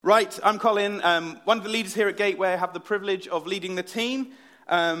Right, I'm Colin, one of the leaders here at Gateway. I have the privilege of leading the team.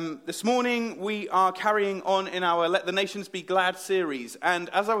 This morning we are carrying on in our Let the Nations Be Glad series. And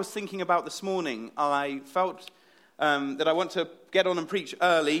as I was thinking about this morning, I felt that I want to get on and preach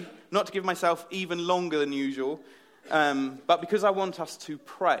early, not to give myself even longer than usual, but because I want us to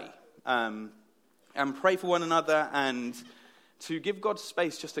pray. And pray for one another and to give God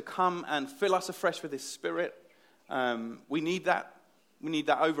space just to come and fill us afresh with His Spirit. We need that. We need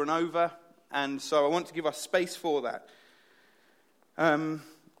that over and over, and so I want to give us space for that.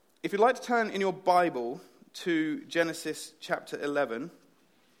 If you'd like to turn in your Bible to Genesis chapter 11,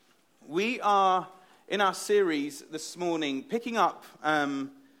 we are in our series this morning picking up,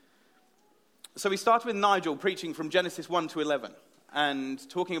 so we started with Nigel preaching from Genesis 1 to 11, and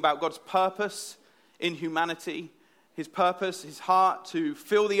talking about God's purpose in humanity, His purpose, His heart to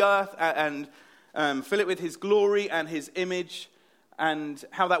fill the earth and fill it with His glory and His image, and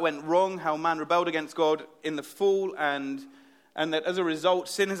how that went wrong, how man rebelled against God in the fall, and that as a result,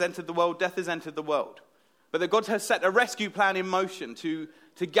 sin has entered the world, death has entered the world. But that God has set a rescue plan in motion to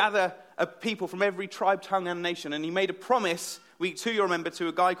gather a people from every tribe, tongue, and nation. And He made a promise, week 2, you remember, to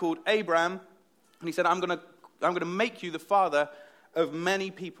a guy called Abraham, and He said, I'm going to make you the father of many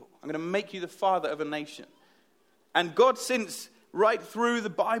people. I'm going to make you the father of a nation. And God, since right through the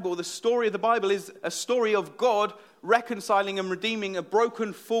Bible, the story of the Bible is a story of God reconciling and redeeming a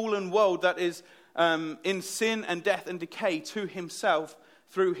broken, fallen world that is in sin and death and decay to Himself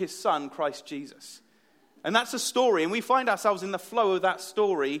through His Son, Christ Jesus. And that's a story, and we find ourselves in the flow of that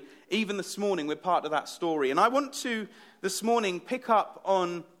story. Even this morning, we're part of that story. And I want to, this morning, pick up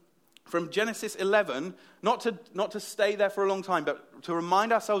on from Genesis 11, not to stay there for a long time, but to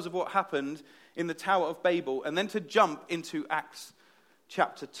remind ourselves of what happened in the Tower of Babel, and then to jump into Acts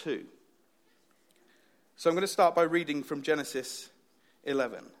chapter 2. So I'm going to start by reading from Genesis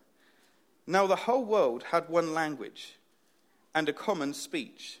 11. Now the whole world had one language and a common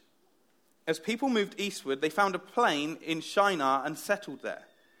speech. As people moved eastward, they found a plain in Shinar and settled there.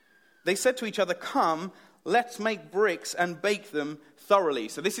 They said to each other, "Come, let's make bricks and bake them thoroughly."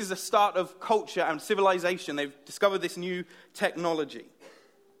 So this is the start of culture and civilization. They've discovered this new technology.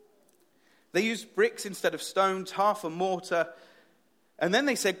 They used bricks instead of stone, tar for mortar. And then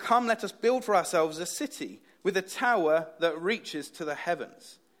they said, "Come, let us build for ourselves a city with a tower that reaches to the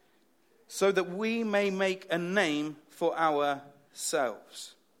heavens, so that we may make a name for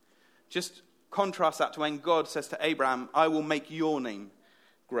ourselves." Just contrast that to when God says to Abraham, "I will make your name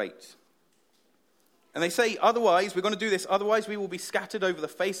great." And they say, otherwise, we're going to do this, otherwise we will be scattered over the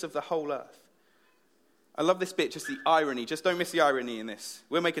face of the whole earth. I love this bit, just the irony. Just don't miss the irony in this.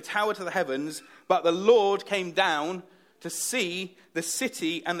 We'll make a tower to the heavens, but the Lord came down to see the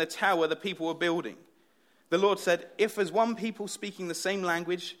city and the tower the people were building. The Lord said, "If as one people speaking the same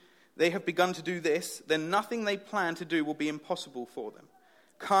language they have begun to do this, then nothing they plan to do will be impossible for them.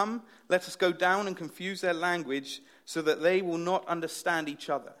 Come, let us go down and confuse their language so that they will not understand each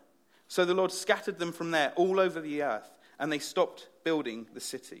other." So the Lord scattered them from there all over the earth, and they stopped building the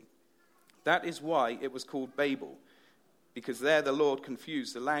city. That is why it was called Babel, because there the Lord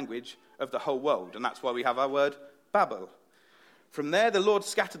confused the language of the whole world. And that's why we have our word Babel. From there the Lord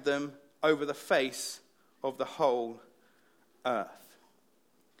scattered them over the face of the whole earth.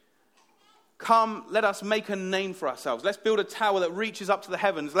 Come, let us make a name for ourselves. Let's build a tower that reaches up to the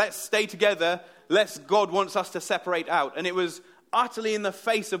heavens. Let's stay together, lest God wants us to separate out. And it was utterly in the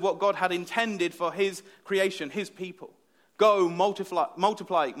face of what God had intended for His creation, His people. Go, multiply,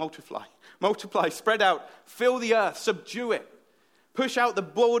 spread out, fill the earth, subdue it. Push out the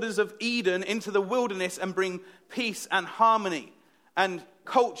borders of Eden into the wilderness and bring peace and harmony and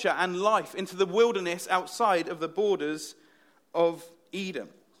culture and life into the wilderness outside of the borders of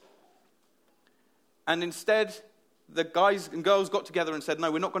Eden. And instead, the guys and girls got together and said,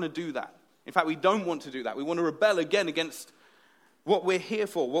 "No, we're not going to do that. In fact, we don't want to do that. We want to rebel again against what we're here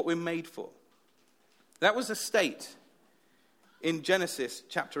for, what we're made for." That was the state in Genesis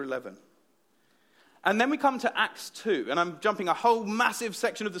chapter 11. And then we come to Acts 2, and I'm jumping a whole massive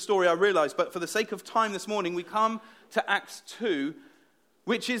section of the story, I realize, but for the sake of time this morning, we come to Acts 2,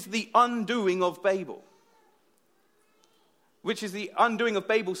 which is the undoing of Babel.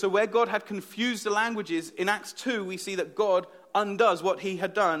 So where God had confused the languages, in Acts 2, we see that God undoes what He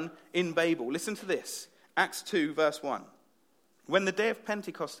had done in Babel. Listen to this, Acts 2, verse 1. When the day of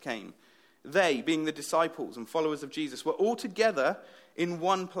Pentecost came, they, being the disciples and followers of Jesus, were all together in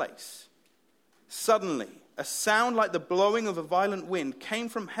one place. Suddenly, a sound like the blowing of a violent wind came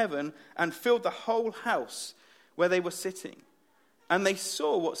from heaven and filled the whole house where they were sitting. And they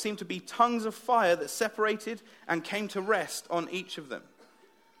saw what seemed to be tongues of fire that separated and came to rest on each of them.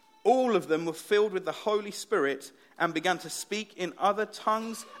 all of them were filled with the Holy Spirit and began to speak in other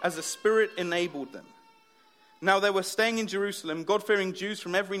tongues as the Spirit enabled them. Now they were staying in Jerusalem, God-fearing Jews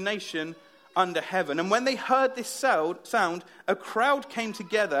from every nation under heaven. And when they heard this sound, a crowd came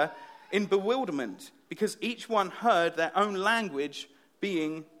together in bewilderment, because each one heard their own language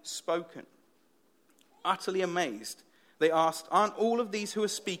being spoken. Utterly amazed, they asked, "Aren't all of these who are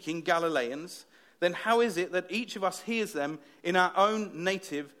speaking Galileans? Then how is it that each of us hears them in our own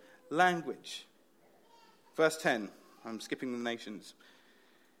native language?" Verse 10, I'm skipping the nations.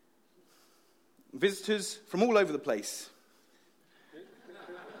 Visitors from all over the place.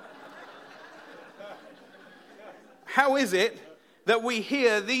 How is it that we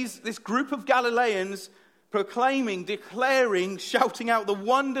hear this group of Galileans proclaiming, declaring, shouting out the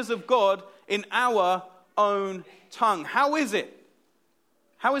wonders of God in our own tongue? How is it?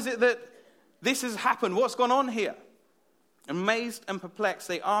 How is it that this has happened? What's gone on here? Amazed and perplexed,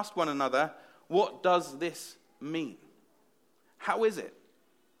 they asked one another, "What does this mean?" How is it?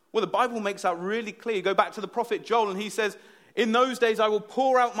 Well, the Bible makes that really clear. Go back to the prophet Joel, and he says, "In those days I will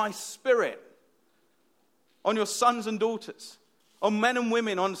pour out my Spirit on your sons and daughters, on men and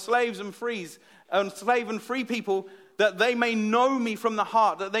women, on slaves and frees, on slave and free people, that they may know me from the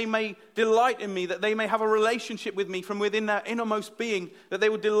heart, that they may delight in me, that they may have a relationship with me from within their innermost being, that they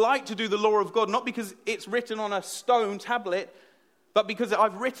would delight to do the law of God, not because it's written on a stone tablet, but because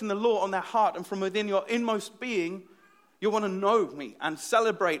I've written the law on their heart, and from within your inmost being, you'll want to know me and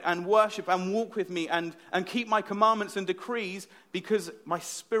celebrate and worship and walk with me and keep my commandments and decrees, because my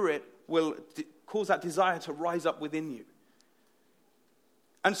Spirit will cause that desire to rise up within you."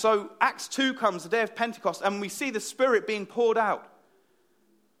 And so Acts 2 comes, the day of Pentecost, and we see the Spirit being poured out.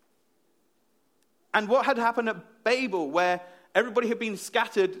 And what had happened at Babel, where everybody had been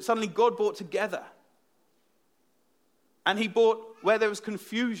scattered, suddenly God brought together. And he brought, where there was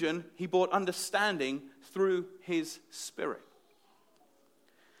confusion, he brought understanding through his Spirit.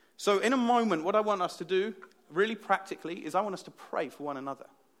 So in a moment, what I want us to do, really practically, is I want us to pray for one another.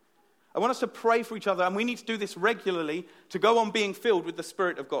 I want us to pray for each other, and we need to do this regularly to go on being filled with the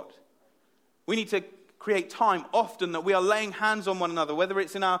Spirit of God. We need to create time often that we are laying hands on one another, whether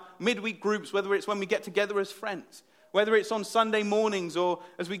it's in our midweek groups, whether it's when we get together as friends, whether it's on Sunday mornings or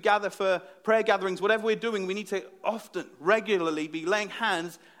as we gather for prayer gatherings. Whatever we're doing, we need to often, regularly be laying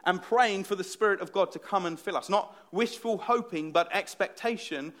hands and praying for the Spirit of God to come and fill us. Not wishful hoping, but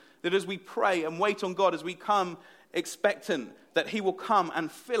expectation that as we pray and wait on God, as we come expectant that he will come and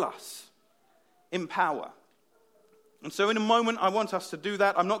fill us in power. And so in a moment, I want us to do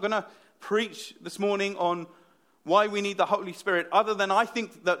that. I'm not going to preach this morning on why we need the Holy Spirit, other than I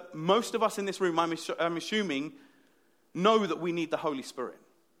think that most of us in this room, I'm assuming, know that we need the Holy Spirit.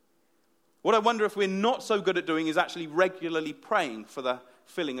 What I wonder if we're not so good at doing is actually regularly praying for the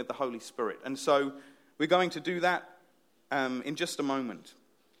filling of the Holy Spirit. And so we're going to do that in just a moment.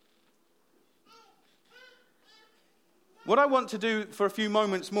 What I want to do for a few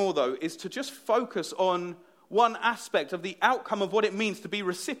moments more, though, is to just focus on one aspect of the outcome of what it means to be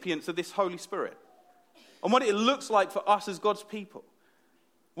recipients of this Holy Spirit, and what it looks like for us as God's people,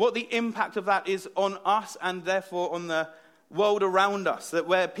 what the impact of that is on us and therefore on the world around us, that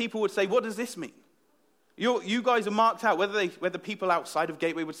where people would say, "What does this mean? You guys are marked out," whether people outside of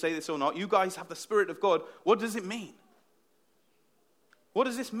Gateway would say this or not. You guys have the Spirit of God. What does it mean? What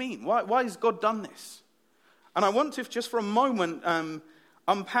does this mean? Why has God done this? And I want to, just for a moment,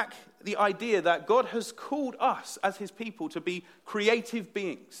 unpack the idea that God has called us as his people to be creative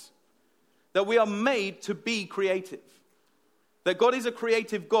beings. That we are made to be creative. That God is a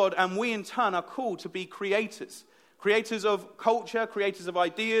creative God, and we in turn are called to be creators. Creators of culture, creators of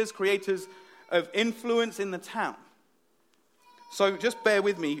ideas, creators of influence in the town. So just bear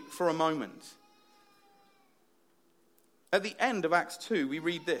with me for a moment. At the end of Acts 2, we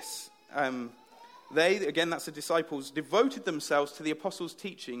read this. They, again, that's the disciples, devoted themselves to the apostles'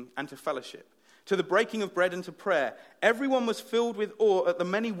 teaching and to fellowship, to the breaking of bread and to prayer. Everyone was filled with awe at the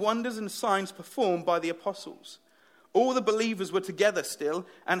many wonders and signs performed by the apostles. All the believers were together still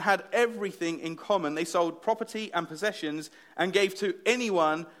and had everything in common. They sold property and possessions and gave to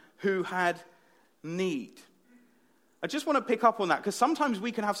anyone who had need. I just want to pick up on that, because sometimes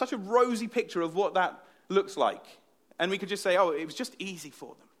we can have such a rosy picture of what that looks like. And we could just say, oh, it was just easy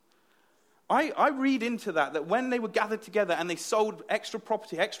for them. I read into that when they were gathered together and they sold extra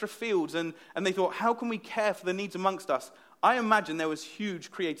property, extra fields, and they thought, how can we care for the needs amongst us? I imagine there was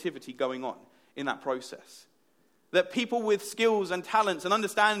huge creativity going on in that process. That people with skills and talents and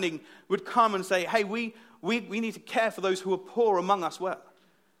understanding would come and say, hey, we need to care for those who are poor among us well.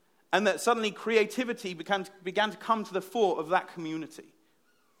 And that suddenly creativity began to come to the fore of that community.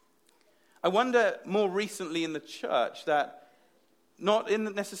 I wonder more recently in the church that, not in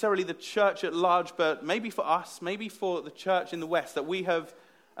necessarily the church at large, but maybe for us, maybe for the church in the West, that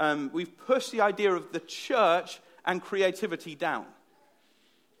we've pushed the idea of the church and creativity down.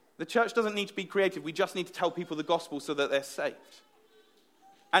 The church doesn't need to be creative. We just need to tell people the gospel so that they're saved.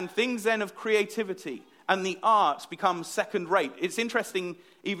 And things then of creativity and the arts become second rate. It's interesting,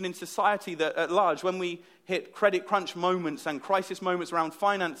 even in society that at large, when we hit credit crunch moments and crisis moments around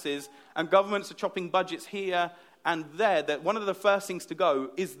finances, and governments are chopping budgets here and there, that one of the first things to go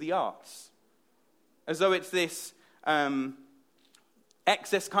is the arts. As though it's this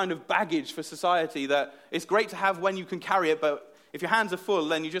excess kind of baggage for society that it's great to have when you can carry it, but if your hands are full,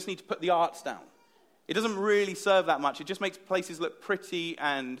 then you just need to put the arts down. It doesn't really serve that much. It just makes places look pretty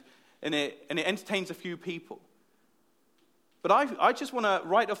and it entertains a few people. But I just want to,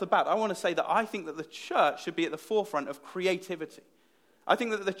 right off the bat, I want to say that I think that the church should be at the forefront of creativity. I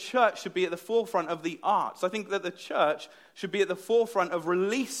think that the church should be at the forefront of the arts. I think that the church should be at the forefront of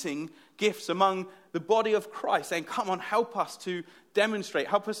releasing gifts among the body of Christ, saying, come on, help us to demonstrate,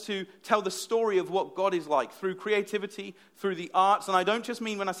 help us to tell the story of what God is like through creativity, through the arts. And I don't just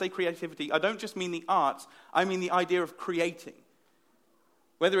mean, when I say creativity, I don't just mean the arts, I mean the idea of creating.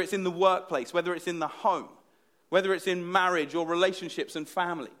 Whether it's in the workplace, whether it's in the home, whether it's in marriage or relationships and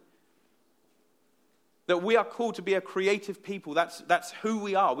family. That we are called to be a creative people. That's who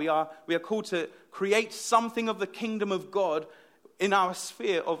we are. We are called to create something of the kingdom of God in our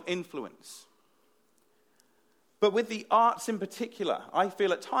sphere of influence. But with the arts in particular, I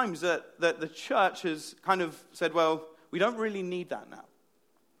feel at times that the church has kind of said, well, we don't really need that now.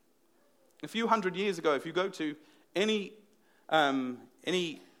 A few hundred years ago, if you go to any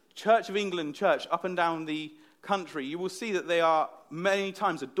Church of England church up and down the country, you will see that they are many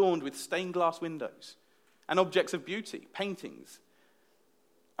times adorned with stained glass windows and objects of beauty, paintings.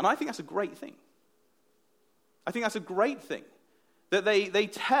 And I think that's a great thing. I think that's a great thing. That they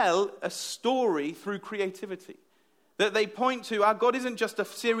tell a story through creativity. That they point to, our God isn't just a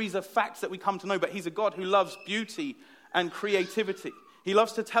series of facts that we come to know, but he's a God who loves beauty and creativity. He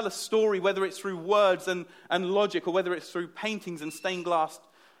loves to tell a story, whether it's through words and logic, or whether it's through paintings and stained glass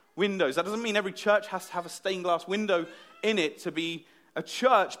windows. That doesn't mean every church has to have a stained glass window in it to be a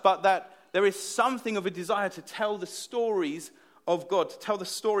church, but that there is something of a desire to tell the stories of God, to tell the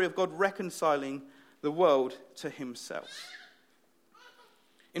story of God reconciling the world to himself.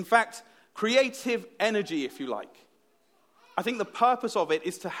 In fact, creative energy, if you like, I think the purpose of it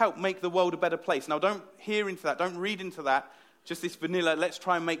is to help make the world a better place. Now, don't hear into that, don't read into that, just this vanilla, let's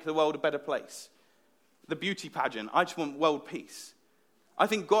try and make the world a better place. The beauty pageant, I just want world peace. I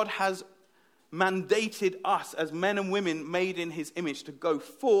think God has mandated us as men and women made in his image to go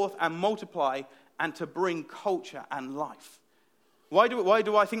forth and multiply and to bring culture and life. Why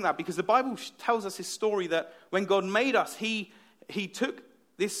do I think that? Because the Bible tells us this story that when God made us, he took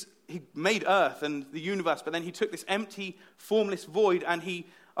this, he made earth and the universe, but then he took this empty, formless void and he,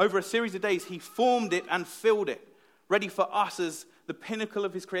 over a series of days, he formed it and filled it, ready for us as the pinnacle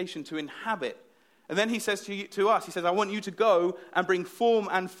of his creation to inhabit. And then he says to us, he says, I want you to go and bring form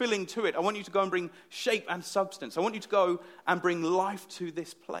and filling to it. I want you to go and bring shape and substance. I want you to go and bring life to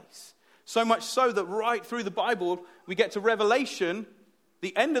this place. So much so that right through the Bible, we get to Revelation,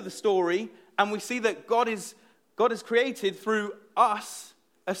 the end of the story, and we see that God has created through us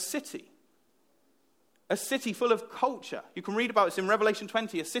a city full of culture. You can read about this in Revelation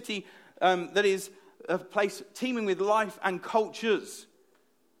 20, a city that is a place teeming with life and cultures.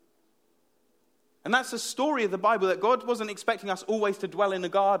 And that's the story of the Bible, that God wasn't expecting us always to dwell in a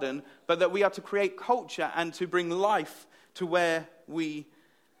garden, but that we are to create culture and to bring life to where we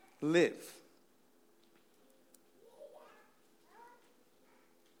live.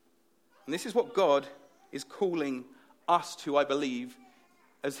 And this is what God is calling us to, I believe,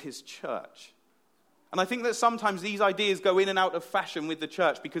 as his church. And I think that sometimes these ideas go in and out of fashion with the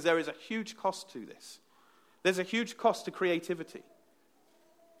church because there is a huge cost to this. There's a huge cost to creativity.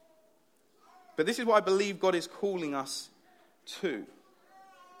 But this is what I believe God is calling us to.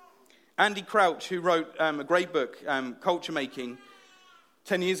 Andy Crouch, who wrote a great book, Culture Making,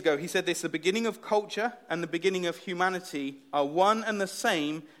 10 years ago, he said this: the beginning of culture and the beginning of humanity are one and the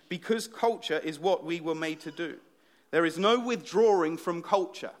same because culture is what we were made to do. There is no withdrawing from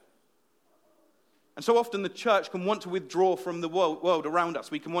culture. And so often the church can want to withdraw from the world around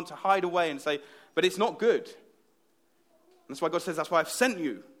us. We can want to hide away and say, but it's not good. And that's why God says, that's why I've sent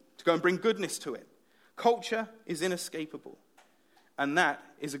you, to go and bring goodness to it. Culture is inescapable. And that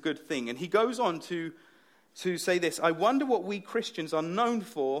is a good thing. And he goes on to say this: I wonder what we Christians are known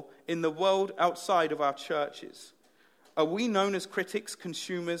for in the world outside of our churches. Are we known as critics,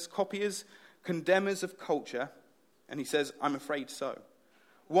 consumers, copiers, condemners of culture? And he says, I'm afraid so.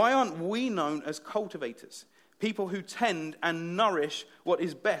 Why aren't we known as cultivators, people who tend and nourish what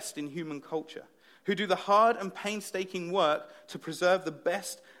is best in human culture, who do the hard and painstaking work to preserve the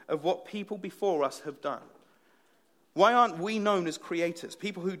best of what people before us have done? Why aren't we known as creators,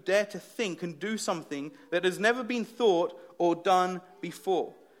 people who dare to think and do something that has never been thought or done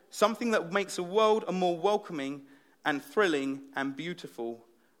before, something that makes the world a more welcoming and thrilling and beautiful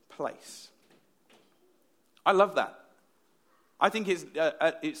place? I love that. I think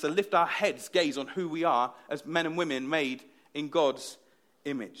it's a lift our heads gaze on who we are as men and women made in God's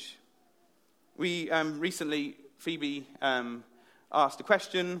image. We recently, Phoebe asked a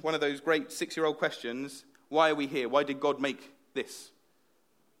question, one of those great 6-year-old questions: why are we here? Why did God make this?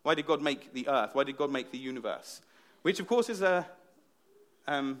 Why did God make the earth? Why did God make the universe? Which, of course, is a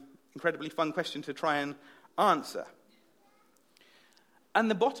incredibly fun question to try and answer.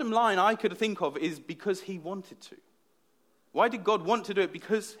 And the bottom line I could think of is because he wanted to. Why did God want to do it?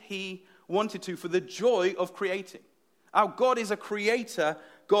 Because he wanted to, for the joy of creating. Our God is a creator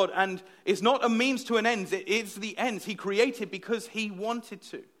God, and it's not a means to an end. It is the end. He created because he wanted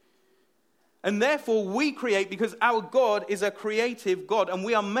to. And therefore we create because our God is a creative God, and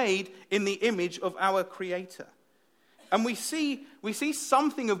we are made in the image of our Creator. And we see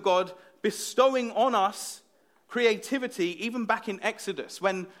something of God bestowing on us creativity even back in Exodus,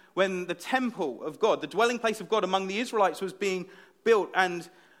 when the temple of God, the dwelling place of God among the Israelites, was being built. And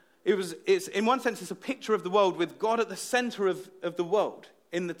it's in one sense, it's a picture of the world with God at the center of the world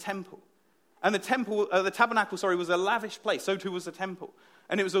in the temple. And the tabernacle was a lavish place. So too was the temple.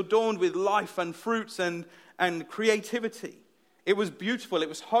 And it was adorned with life and fruits and creativity. It was beautiful, it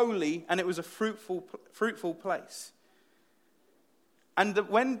was holy, and it was a fruitful place. And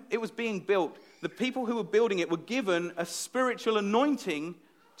when it was being built, the people who were building it were given a spiritual anointing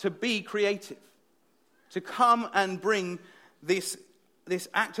to be creative, to come and bring this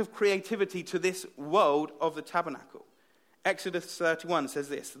act of creativity to this world of the tabernacle. Exodus 31 says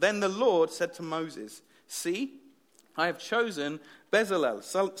this: Then the Lord said to Moses, "See, I have chosen Bezalel,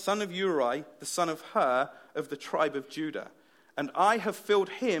 son of Uri, the son of Hur, of the tribe of Judah. And I have filled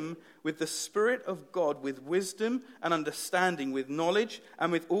him with the Spirit of God, with wisdom and understanding, with knowledge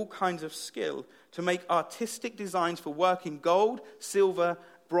and with all kinds of skill, to make artistic designs for work in gold, silver,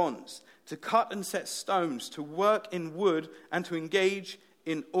 bronze, to cut and set stones, to work in wood, and to engage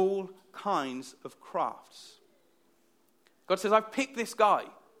in all kinds of crafts." God says, I've picked this guy.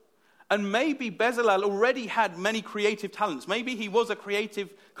 And maybe Bezalel already had many creative talents. Maybe he was a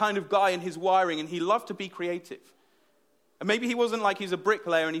creative kind of guy in his wiring, and he loved to be creative. And maybe he wasn't like he's a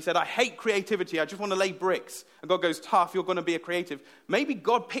bricklayer and he said, I hate creativity, I just want to lay bricks. And God goes, tough, you're going to be a creative. Maybe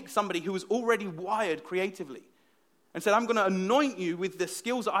God picked somebody who was already wired creatively and said, I'm going to anoint you with the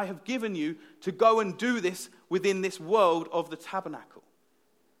skills that I have given you to go and do this within this world of the tabernacle.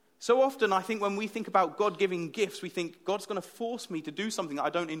 So often, I think when we think about God giving gifts, we think God's going to force me to do something that I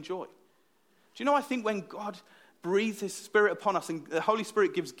don't enjoy. Do you know, I think when God breathes his Spirit upon us and the Holy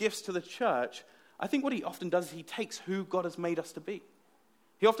Spirit gives gifts to the church, I think what he often does is he takes who God has made us to be.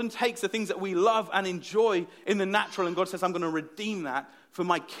 He often takes the things that we love and enjoy in the natural, and God says, I'm going to redeem that for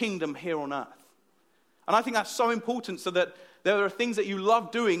my kingdom here on earth. And I think that's so important, so that there are things that you love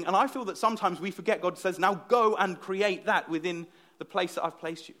doing, and I feel that sometimes we forget. God says, now go and create that within the place that I've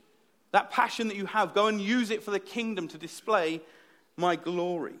placed you. That passion that you have, go and use it for the kingdom to display my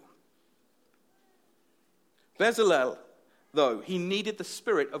glory. Bezalel, though, he needed the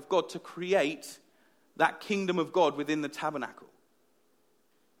Spirit of God to create that kingdom of God within the tabernacle.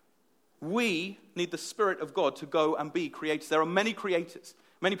 We need the Spirit of God to go and be creators. There are many creators,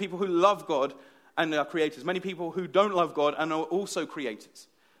 many people who love God and are creators, many people who don't love God and are also creators,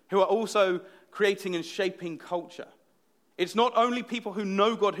 who are also creating and shaping culture. It's not only people who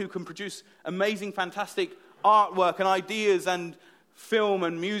know God who can produce amazing, fantastic artwork and ideas and film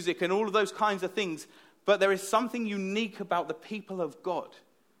and music and all of those kinds of things, but there is something unique about the people of God.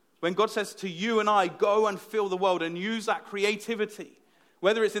 When God says to you and I, go and fill the world and use that creativity,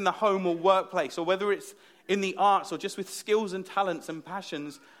 whether it's in the home or workplace, or whether it's in the arts or just with skills and talents and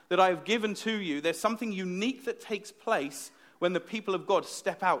passions that I have given to you, there's something unique that takes place when the people of God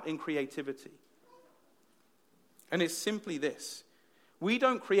step out in creativity. And it's simply this: we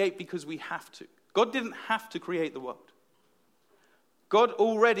don't create because we have to. God didn't have to create the world. God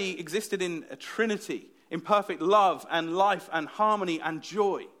already existed in a Trinity, in perfect love and life and harmony and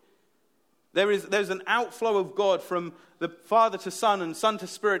joy. There's an outflow of God from the Father to Son and Son to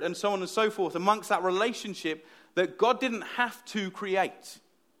Spirit and so on and so forth amongst that relationship that God didn't have to create.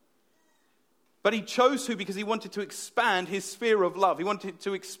 But he chose to because he wanted to expand his sphere of love. He wanted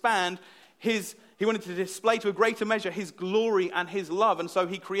to expand he wanted to display to a greater measure his glory and his love. And so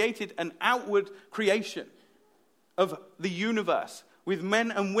he created an outward creation of the universe with men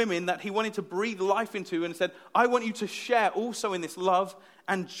and women that he wanted to breathe life into, and said, I want you to share also in this love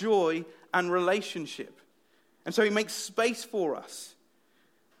and joy and relationship. And so he makes space for us.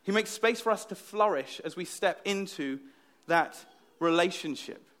 He makes space for us to flourish as we step into that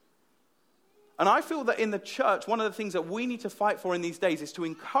relationship. And I feel that in the church, one of the things that we need to fight for in these days is to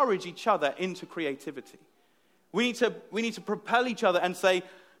encourage each other into creativity. We need to propel each other and say,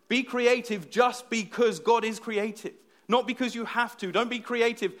 be creative just because God is creative. Not because you have to. Don't be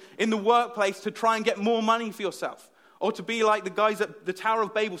creative in the workplace to try and get more money for yourself. Or to be like the guys at the Tower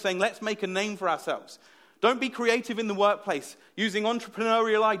of Babel saying, let's make a name for ourselves. Don't be creative in the workplace using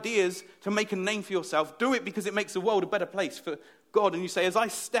entrepreneurial ideas to make a name for yourself. Do it because it makes the world a better place for God. And you say, as I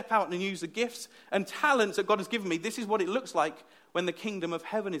step out and use the gifts and talents that God has given me, this is what it looks like when the kingdom of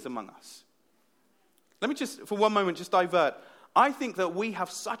heaven is among us. Let me just, for one moment, just divert. I think that we have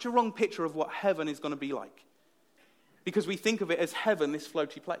such a wrong picture of what heaven is going to be like, because we think of it as heaven, this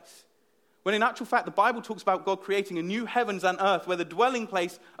floaty place. When in actual fact, the Bible talks about God creating a new heavens and earth where the dwelling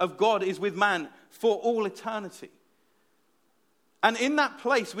place of God is with man for all eternity. And in that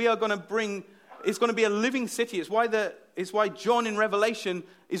place, we are going to bring, it's going to be a living city. It's why John in Revelation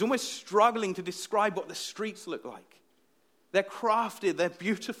is almost struggling to describe what the streets look like. They're crafted, they're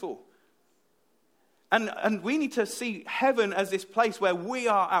beautiful. And we need to see heaven as this place where we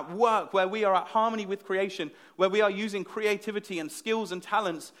are at work, where we are at harmony with creation, where we are using creativity and skills and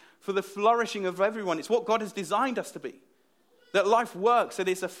talents for the flourishing of everyone. It's what God has designed us to be. That life works, that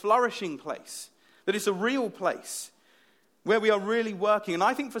it's a flourishing place, that it's a real place where we are really working. And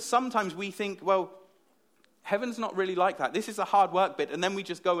I think for sometimes we think, well, heaven's not really like that. This is a hard work bit, and then we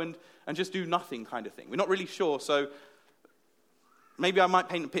just go and just do nothing kind of thing. We're not really sure, so maybe I might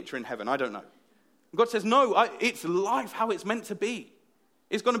paint a picture in heaven, I don't know. God says, no, it's life how it's meant to be.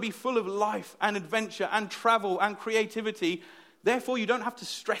 It's going to be full of life and adventure and travel and creativity. Therefore, you don't have to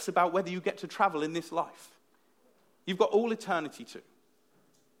stress about whether you get to travel in this life. You've got all eternity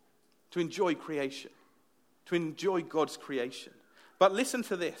to enjoy creation, to enjoy God's creation. But listen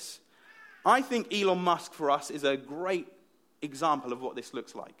to this. I think Elon Musk for us is a great example of what this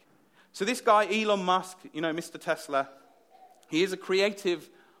looks like. So this guy, Elon Musk, Mr. Tesla, he is a creative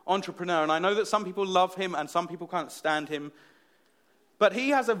entrepreneur, and I know that some people love him and some people can't stand him, but he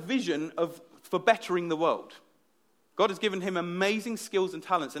has a vision for bettering the world. God has given him amazing skills and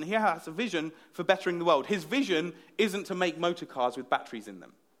talents, and he has a vision for bettering the world. His vision isn't to make motor cars with batteries in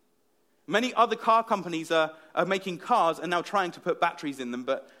them. Many other car companies are making cars and now trying to put batteries in them,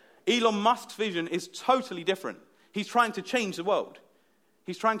 but Elon Musk's vision is totally different. He's trying to change the world.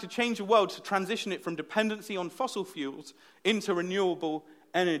 He's trying to change the world to transition it from dependency on fossil fuels into renewable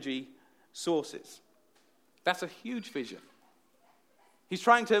energy sources. That's a huge vision.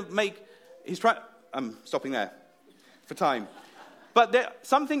 I'm stopping there for time. But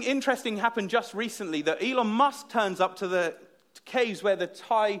something interesting happened just recently, that Elon Musk turns up to the caves where the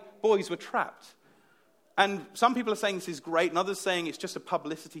Thai boys were trapped. And some people are saying this is great, and others saying it's just a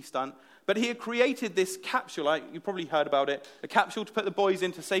publicity stunt. But he had created this capsule, you probably heard about it, a capsule to put the boys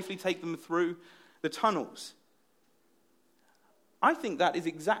in to safely take them through the tunnels. I think that is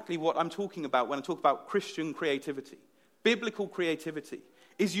exactly what I'm talking about when I talk about Christian creativity. Biblical creativity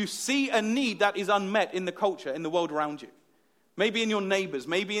is you see a need that is unmet in the culture, in the world around you. Maybe in your neighbors,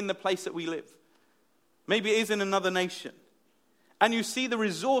 maybe in the place that we live. Maybe it is in another nation. And you see the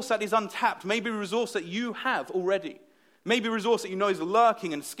resource that is untapped, maybe a resource that you have already. Maybe a resource that you know is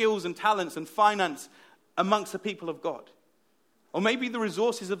lurking, and skills and talents and finance amongst the people of God. Or maybe the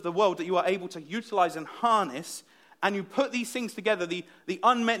resources of the world that you are able to utilize and harness, and you put these things together, the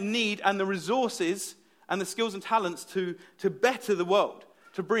unmet need and the resources and the skills and talents to better the world,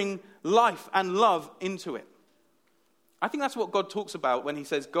 to bring life and love into it. I think that's what God talks about when he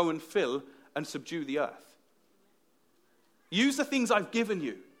says, go and fill and subdue the earth. Use the things I've given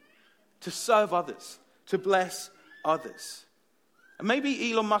you to serve others, to bless others. And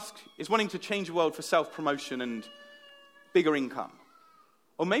maybe Elon Musk is wanting to change the world for self-promotion and bigger income.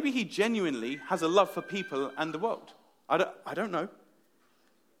 Or maybe he genuinely has a love for people and the world. I don't know.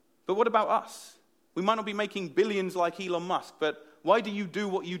 But what about us? We might not be making billions like Elon Musk, but why do you do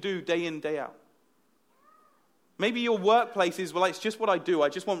what you do day in, day out? Maybe your workplace is, well, it's just what I do. I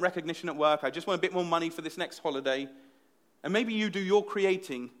just want recognition at work. I just want a bit more money for this next holiday. And maybe you do your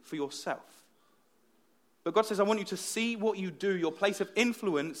creating for yourself. But God says, I want you to see what you do, your place of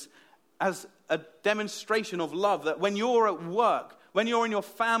influence, as a demonstration of love, that when you're at work, when you're in your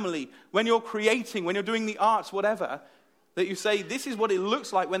family, when you're creating, when you're doing the arts, whatever, that you say, this is what it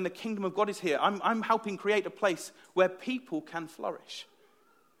looks like when the kingdom of God is here. I'm helping create a place where people can flourish.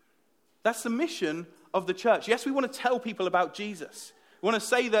 That's the mission of the church. Yes, we want to tell people about Jesus. We want to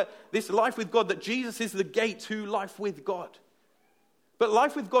say that this life with God, that Jesus is the gate to life with God. But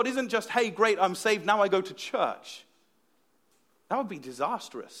life with God isn't just, hey, great, I'm saved, now I go to church. That would be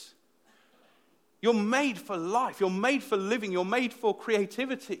disastrous. You're made for life. You're made for living. You're made for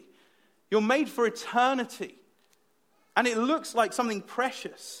creativity. You're made for eternity. And it looks like something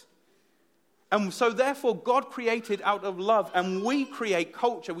precious. And so therefore, God created out of love. And we create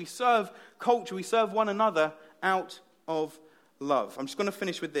culture. We serve culture. We serve one another out of love. I'm just going to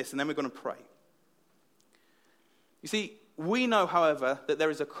finish with this and then we're going to pray. You see, we know, however, that there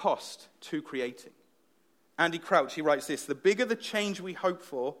is a cost to creating. Andy Crouch, he writes this: the bigger the change we hope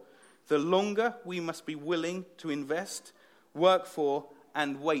for, the longer we must be willing to invest, work for,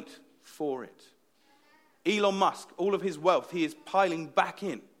 and wait for it. Elon Musk, all of his wealth, he is piling back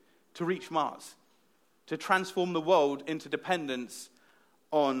in to reach Mars, to transform the world into dependence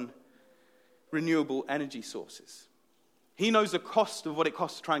on renewable energy sources. He knows the cost of what it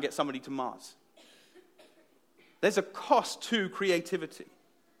costs to try and get somebody to Mars. There's a cost to creativity.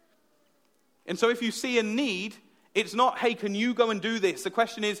 And so if you see a need, it's not, hey, can you go and do this? The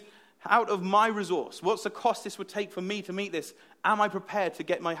question is, out of my resource, what's the cost this would take for me to meet this? Am I prepared to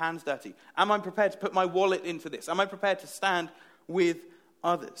get my hands dirty? Am I prepared to put my wallet into this? Am I prepared to stand with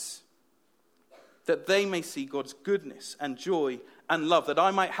others? That they may see God's goodness and joy and love, that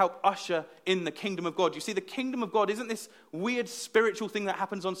I might help usher in the kingdom of God. You see, the kingdom of God isn't this weird spiritual thing that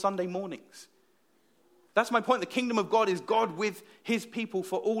happens on Sunday mornings. That's my point. The kingdom of God is God with his people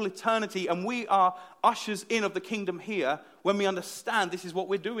for all eternity. And we are ushers in of the kingdom here when we understand this is what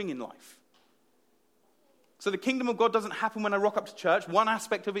we're doing in life. So the kingdom of God doesn't happen when I rock up to church. One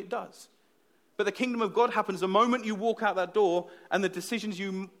aspect of it does. But the kingdom of God happens the moment you walk out that door and the decisions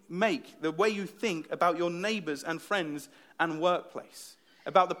you make, the way you think about your neighbors and friends and workplace,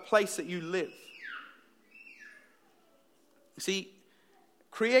 about the place that you live. You see,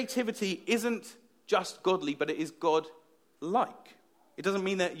 creativity isn't just godly, but it is God-like. It doesn't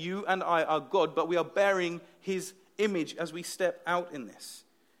mean that you and I are God, but we are bearing his image as we step out in this.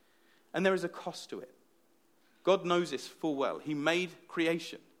 And there is a cost to it. God knows this full well. He made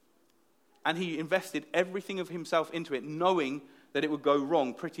creation. And he invested everything of himself into it, knowing that it would go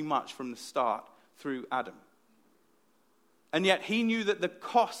wrong pretty much from the start through Adam. And yet he knew that the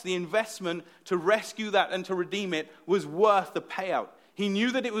cost, the investment to rescue that and to redeem it was worth the payout. He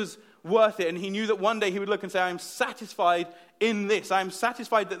knew that it was worth it, and he knew that one day he would look and say, I am satisfied in this. I am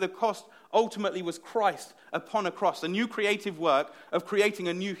satisfied that the cost ultimately was Christ upon a cross, a new creative work of creating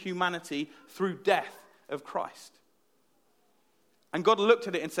a new humanity through death of Christ. And God looked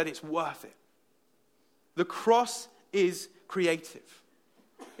at it and said, it's worth it. The cross is creative.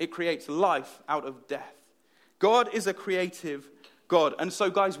 It creates life out of death. God is a creative God. And so,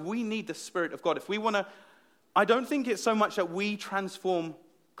 guys, we need the Spirit of God. If we want to, I don't think it's so much that we transform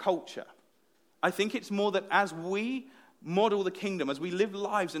culture. I think it's more that as we model the kingdom, as we live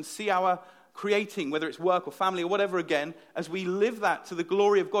lives and see our creating, whether it's work or family or whatever again, as we live that to the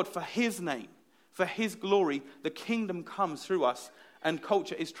glory of God for his name, for his glory, the kingdom comes through us and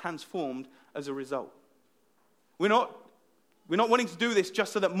culture is transformed as a result. We're not wanting to do this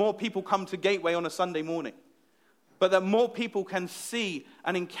just so that more people come to Gateway on a Sunday morning, but that more people can see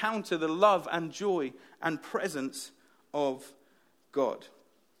and encounter the love and joy and presence of God.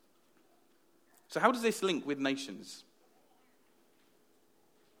 So how does this link with nations?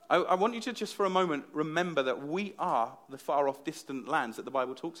 I want you to just for a moment remember that we are the far off distant lands that the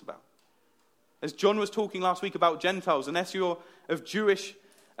Bible talks about. As John was talking last week about Gentiles, unless you're of Jewish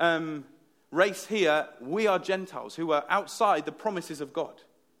race here, we are Gentiles who are outside the promises of God.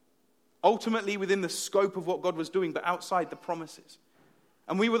 Ultimately within the scope of what God was doing, but outside the promises.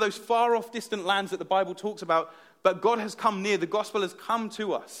 And we were those far off distant lands that the Bible talks about, but God has come near. The gospel has come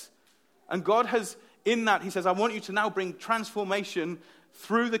to us. And God has, in that, he says, I want you to now bring transformation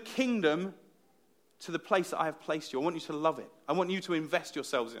through the kingdom to the place that I have placed you. I want you to love it. I want you to invest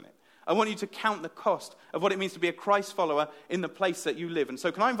yourselves in it. I want you to count the cost of what it means to be a Christ follower in the place that you live. And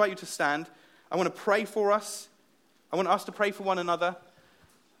so can I invite you to stand? I want to pray for us. I want us to pray for one another.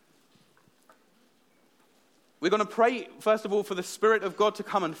 We're going to pray, first of all, for the Spirit of God to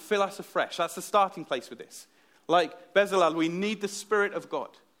come and fill us afresh. That's the starting place with this. Like Bezalel, we need the Spirit of God.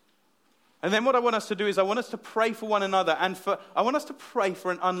 And then what I want us to do is I want us to pray for one another, and I want us to pray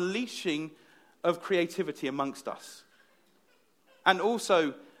for an unleashing of creativity amongst us. And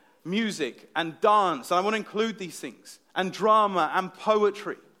also music and dance, and I want to include these things, and drama and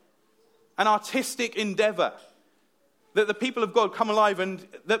poetry and artistic endeavor, that the people of God come alive and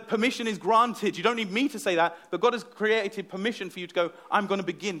that permission is granted. You don't need me to say that, but God has created permission for you to go, I'm going to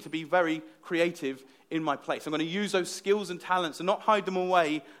begin to be very creative in my place. I'm going to use those skills and talents and not hide them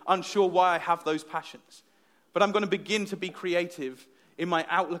away, unsure why I have those passions. But I'm going to begin to be creative in my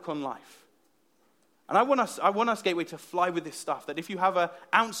outlook on life. And I want us, Gateway, to fly with this stuff, that if you have an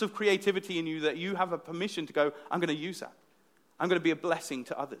ounce of creativity in you, that you have a permission to go, I'm going to use that. I'm going to be a blessing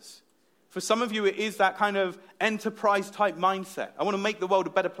to others. For some of you, it is that kind of enterprise-type mindset. I want to make the world a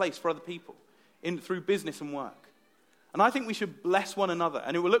better place for other people through business and work. And I think we should bless one another.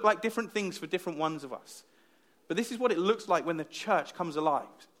 And it will look like different things for different ones of us. But this is what it looks like when the church comes alive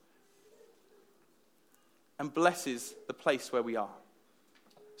and blesses the place where we are.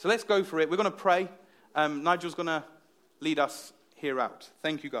 So let's go for it. We're going to pray. Nigel's going to lead us here out.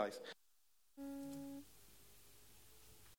 Thank you, guys.